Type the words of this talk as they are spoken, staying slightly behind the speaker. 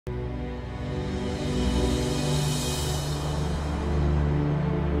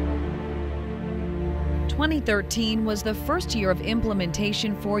2013 was the first year of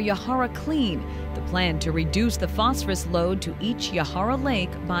implementation for Yahara Clean, the plan to reduce the phosphorus load to each Yahara lake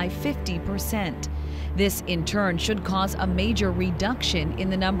by 50%. This, in turn, should cause a major reduction in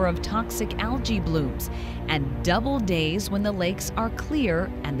the number of toxic algae blooms and double days when the lakes are clear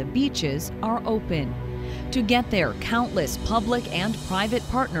and the beaches are open. To get there, countless public and private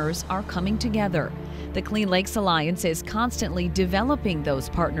partners are coming together. The Clean Lakes Alliance is constantly developing those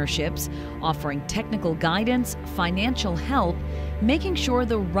partnerships, offering technical guidance, financial help, making sure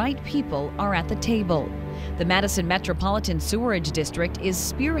the right people are at the table. The Madison Metropolitan Sewerage District is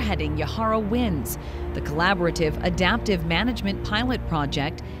spearheading Yahara Wins, the collaborative adaptive management pilot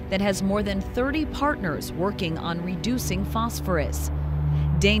project that has more than 30 partners working on reducing phosphorus.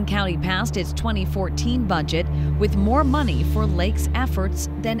 Dane County passed its 2014 budget with more money for lakes efforts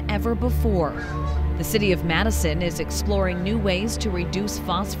than ever before. The City of Madison is exploring new ways to reduce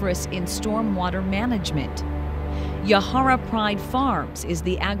phosphorus in stormwater management. Yahara Pride Farms is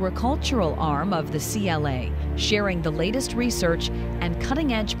the agricultural arm of the CLA, sharing the latest research and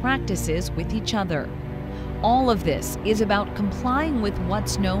cutting-edge practices with each other. All of this is about complying with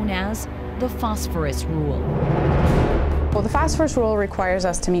what's known as the Phosphorus Rule. Well, the Phosphorus Rule requires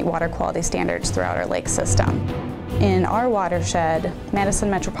us to meet water quality standards throughout our lake system. In our watershed, Madison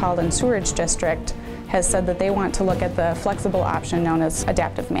Metropolitan Sewerage District has said that they want to look at the flexible option known as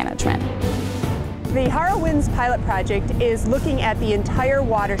adaptive management. The Yahara Wins pilot project is looking at the entire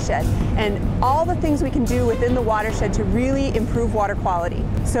watershed and all the things we can do within the watershed to really improve water quality.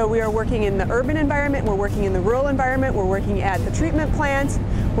 So we are working in the urban environment, we're working in the rural environment, we're working at the treatment plants.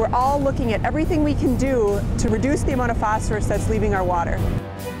 We're all looking at everything we can do to reduce the amount of phosphorus that's leaving our water.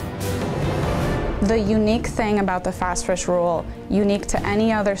 The unique thing about the Phosphorus Rule, unique to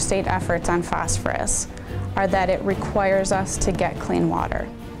any other state efforts on phosphorus, are that it requires us to get clean water.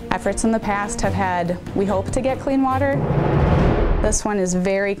 Efforts in the past have had, we hope to get clean water. This one is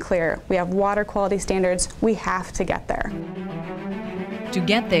very clear. We have water quality standards. We have to get there. To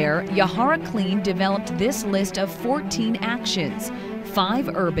get there, Yahara Clean developed this list of 14 actions,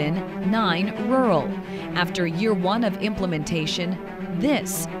 5 urban, 9 rural. After year 1 of implementation,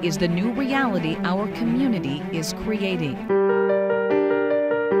 this is the new reality our community is creating.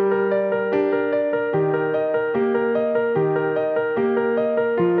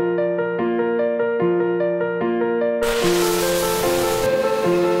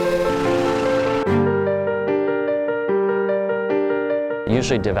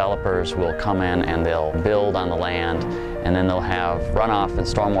 Usually developers will come in and they'll build on the land, and then they'll have runoff and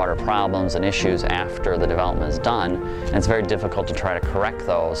stormwater problems and issues after the development is done, and it's very difficult to try to correct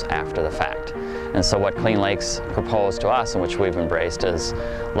those after the fact. And so what Clean Lakes proposed to us, and which we've embraced, is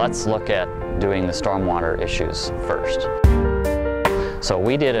let's look at doing the stormwater issues first. So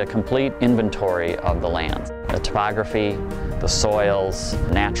we did a complete inventory of the land, the topography, the soils,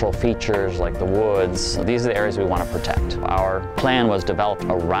 natural features like the woods. These are the areas we want to protect. Our plan was developed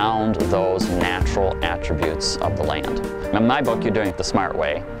around those natural attributes of the land. In my book, you're doing it the smart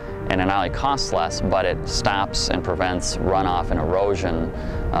way, and it not only costs less, but it stops and prevents runoff and erosion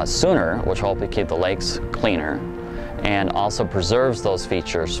sooner, which will hopefully keep the lakes cleaner, and also preserves those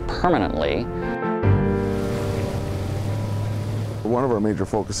features permanently. One of our major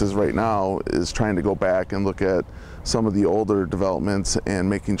focuses right now is trying to go back and look at some of the older developments and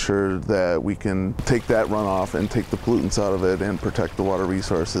making sure that we can take that runoff and take the pollutants out of it and protect the water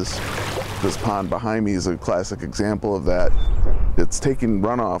resources. This pond behind me is a classic example of that. It's taking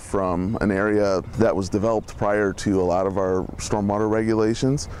runoff from an area that was developed prior to a lot of our stormwater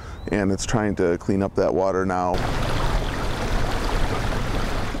regulations, and it's trying to clean up that water now.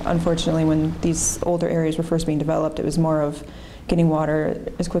 Unfortunately, when these older areas were first being developed, it was more of getting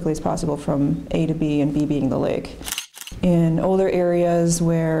water as quickly as possible from A to B, and B being the lake. In older areas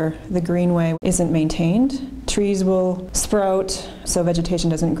where the greenway isn't maintained, trees will sprout, so vegetation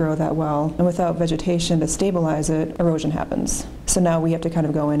doesn't grow that well. And without vegetation to stabilize it, erosion happens. So now we have to kind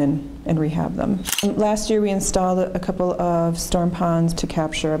of go in and rehab them. Last year we installed a couple of storm ponds to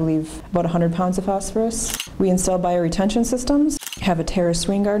capture, I believe, about 100 pounds of phosphorus. We installed bioretention systems, have a terraced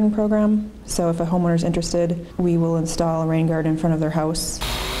rain garden program, so if a homeowner is interested, we will install a rain garden in front of their house.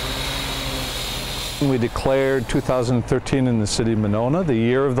 We declared 2013 in the city of Monona the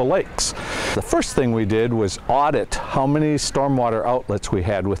Year of the Lakes. The first thing we did was audit how many stormwater outlets we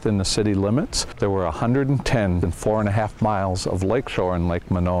had within the city limits. There were 110 and 4.5 miles of lakeshore in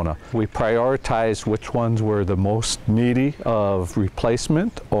Lake Monona. We prioritized which ones were the most needy of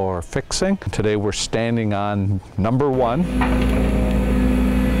replacement or fixing. Today we're standing on number 1.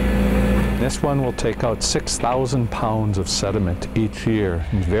 This one will take out 6,000 pounds of sediment each year.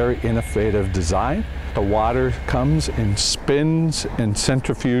 Very innovative design. The water comes and spins and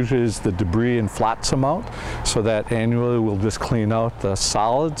centrifuges the debris and flats them out, so that annually we'll just clean out the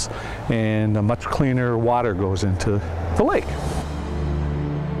solids and a much cleaner water goes into the lake.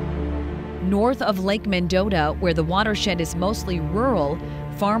 North of Lake Mendota, where the watershed is mostly rural,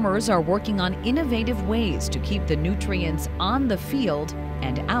 farmers are working on innovative ways to keep the nutrients on the field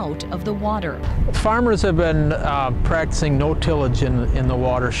and out of the water. Farmers have been practicing no tillage in the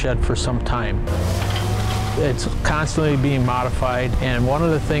watershed for some time. It's constantly being modified, and one of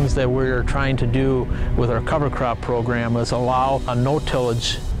the things that we're trying to do with our cover crop program is allow a no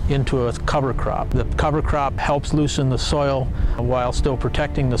tillage into a cover crop. The cover crop helps loosen the soil while still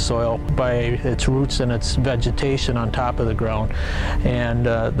protecting the soil by its roots and its vegetation on top of the ground. And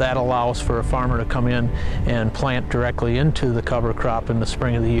that allows for a farmer to come in and plant directly into the cover crop in the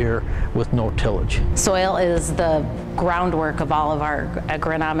spring of the year with no tillage. Soil is the groundwork of all of our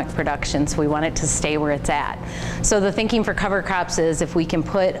agronomic production, so we want it to stay where it's at. So the thinking for cover crops is if we can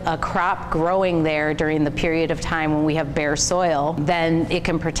put a crop growing there during the period of time when we have bare soil, then it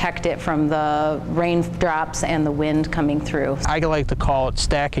can protect it from the raindrops and the wind coming through. I like to call it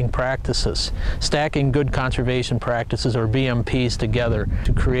stacking practices, stacking good conservation practices, or BMPs, together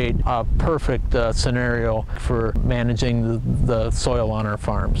to create a perfect scenario for managing the soil on our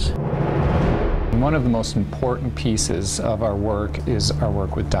farms. One of the most important pieces of our work is our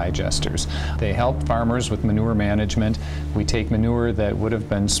work with digesters. They help farmers with manure management. We take manure that would have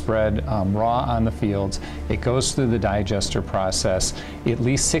been spread raw on the fields. It goes through the digester process. At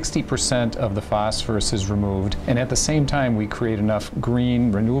least 60% of the phosphorus is removed, and at the same time we create enough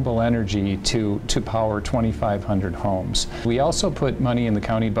green, renewable energy to power 2,500 homes. We also put money in the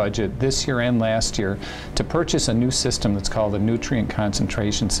county budget this year and last year to purchase a new system that's called a nutrient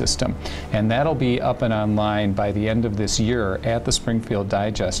concentration system, and that'll be up and online by the end of this year at the Springfield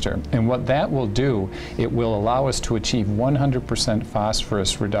Digester. And what that will do, it will allow us to achieve 100%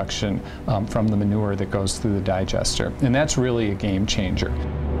 phosphorus reduction from the manure that goes through the digester. And that's really a game changer.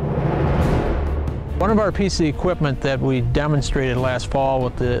 One of our pieces of equipment that we demonstrated last fall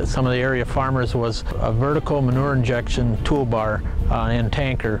with some of the area farmers was a vertical manure injection toolbar and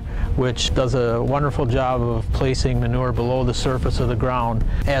tanker, which does a wonderful job of placing manure below the surface of the ground,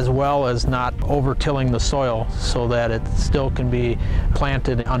 as well as not over-tilling the soil so that it still can be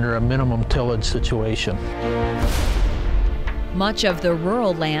planted under a minimum tillage situation. Much of the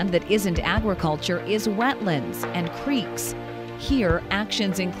rural land that isn't agriculture is wetlands and creeks. Here,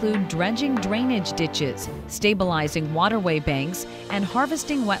 actions include dredging drainage ditches, stabilizing waterway banks, and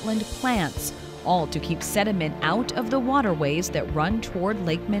harvesting wetland plants, all to keep sediment out of the waterways that run toward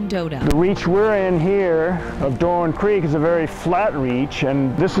Lake Mendota. The reach we're in here of Doran Creek is a very flat reach,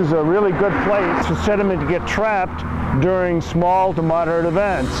 and this is a really good place for sediment to get trapped during small to moderate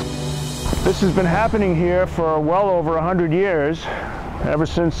events. This has been happening here for well over 100 years, ever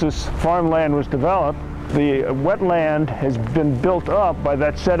since this farmland was developed. The wetland has been built up by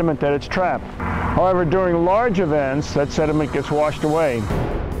that sediment that it's trapped. However, during large events, that sediment gets washed away.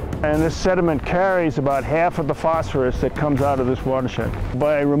 And this sediment carries about half of the phosphorus that comes out of this watershed.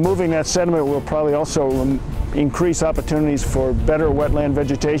 By removing that sediment, we'll probably also increase opportunities for better wetland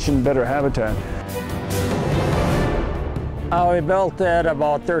vegetation, better habitat. We built it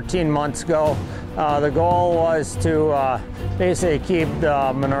about 13 months ago. The goal was to basically keep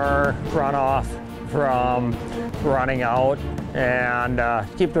the manure runoff from running out and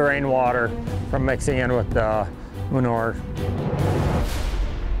keep the rainwater from mixing in with the manure.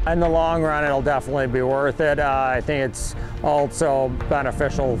 In the long run, it'll definitely be worth it. I think it's also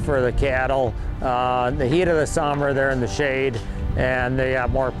beneficial for the cattle. The heat of the summer, they're in the shade, and they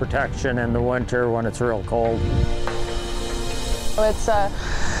have more protection in the winter when it's real cold. It's a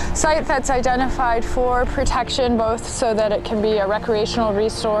site that's identified for protection, both so that it can be a recreational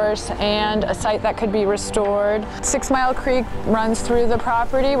resource and a site that could be restored. 6 Mile Creek runs through the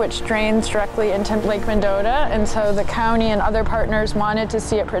property, which drains directly into Lake Mendota, and so the county and other partners wanted to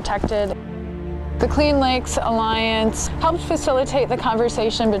see it protected. The Clean Lakes Alliance helped facilitate the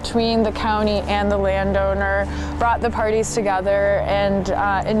conversation between the county and the landowner, brought the parties together, and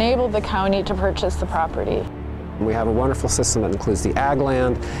enabled the county to purchase the property. We have a wonderful system that includes the ag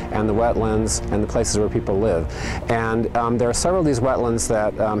land and the wetlands and the places where people live. And there are several of these wetlands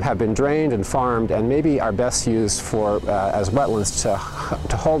that have been drained and farmed and maybe are best used for as wetlands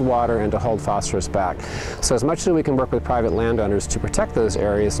to hold water and to hold phosphorus back. So as much as we can work with private landowners to protect those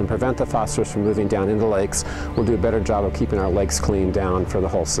areas and prevent the phosphorus from moving down into lakes, we'll do a better job of keeping our lakes clean down for the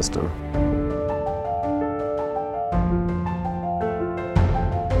whole system.